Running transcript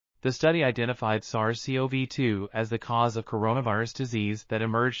The study identified SARS-CoV-2 as the cause of coronavirus disease that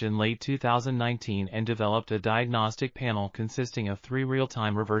emerged in late 2019 and developed a diagnostic panel consisting of 3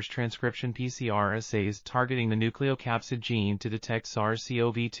 real-time reverse transcription PCR assays targeting the nucleocapsid gene to detect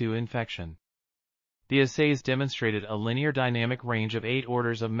SARS-CoV-2 infection. The assays demonstrated a linear dynamic range of 8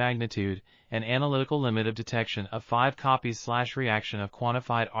 orders of magnitude, an analytical limit of detection of 5 copies/reaction of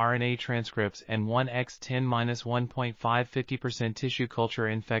quantified RNA transcripts, and 1x10⁻⁻1.5 tissue culture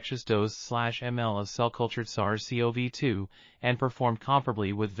infectious dose/ml of cell-cultured SARS-CoV-2, and performed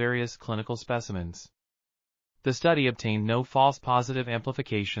comparably with various clinical specimens. The study obtained no false positive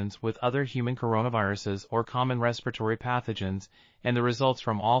amplifications with other human coronaviruses or common respiratory pathogens, and the results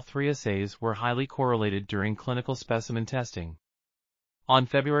from all 3 assays were highly correlated during clinical specimen testing. On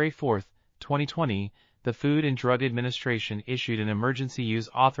February 4, 2020, the Food and Drug Administration issued an emergency use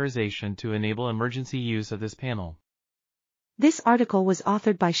authorization to enable emergency use of this panel. This article was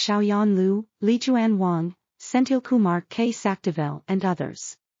authored by Xiaoyan Liu, Lijuan Wang, Senthilkumar K. Sakthivel, and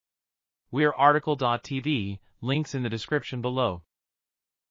others. We're RTCLTV, links in the description below.